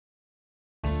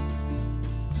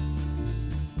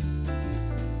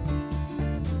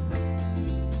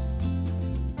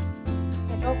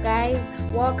guys,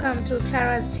 welcome to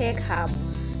Clara's Tech Hub.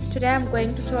 Today I'm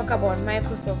going to talk about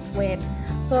Microsoft Word.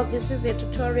 So this is a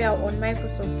tutorial on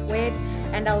Microsoft Word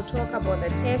and I'll talk about the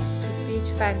text-to-speech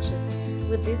function.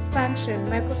 With this function,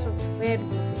 Microsoft Word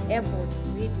will be able to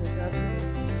read your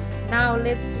document. Now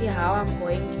let's see how I'm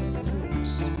going to do it.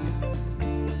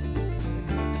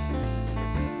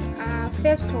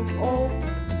 First of all,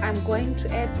 I'm going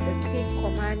to add the speak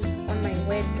command on my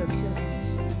Word document.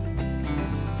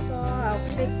 So I'll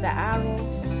click the arrow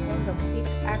on the quick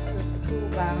access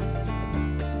toolbar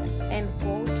and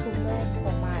go to more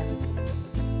commands.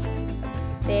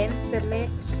 Then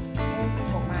select more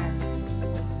commands.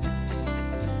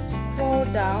 Scroll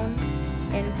down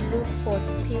and look for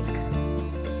speak.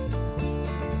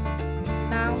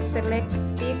 Now select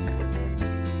speak.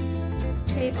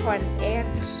 Click on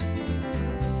add.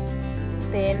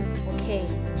 Then OK.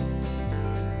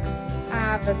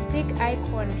 The speak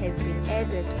icon has been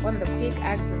added on the quick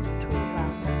access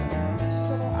toolbar.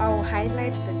 So I'll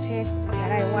highlight the text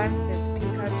that I want the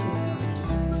speaker to read.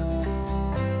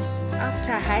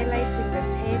 After highlighting the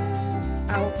text,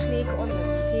 I'll click on the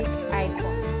speak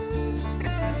icon.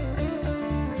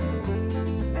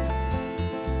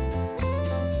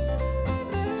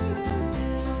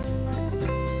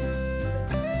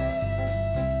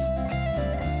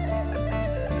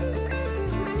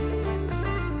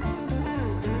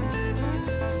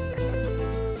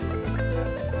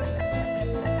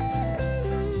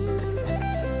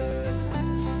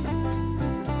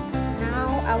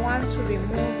 I want to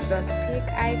remove the speak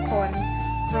icon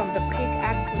from the quick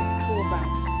access toolbar.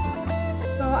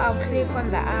 So I'll click on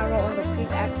the arrow on the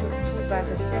quick access toolbar,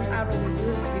 the same arrow we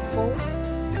used before.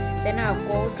 Then I'll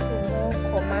go to more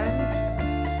commands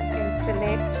and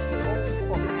select all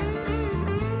commands.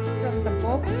 From the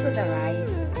box to the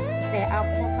right, there are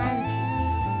commands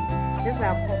keys. These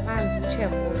are commands which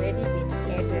have already been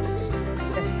added,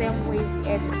 the same way we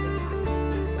added the speak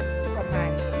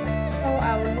command. So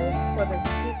I'll look for the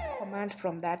speak command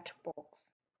from that box.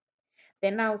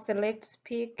 Then I'll select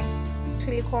speak,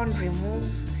 click on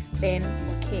remove, then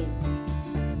OK.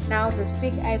 Now the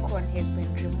speak icon has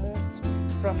been removed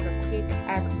from the quick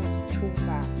access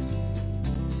toolbar.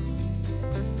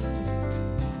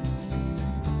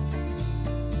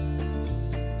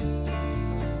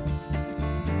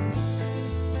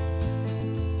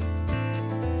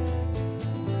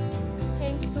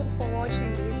 Thank you for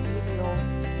watching this video.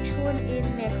 Tune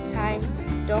in next time.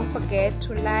 Don't forget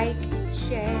to like,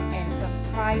 share and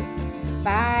subscribe.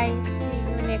 Bye. See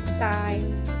you next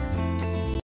time.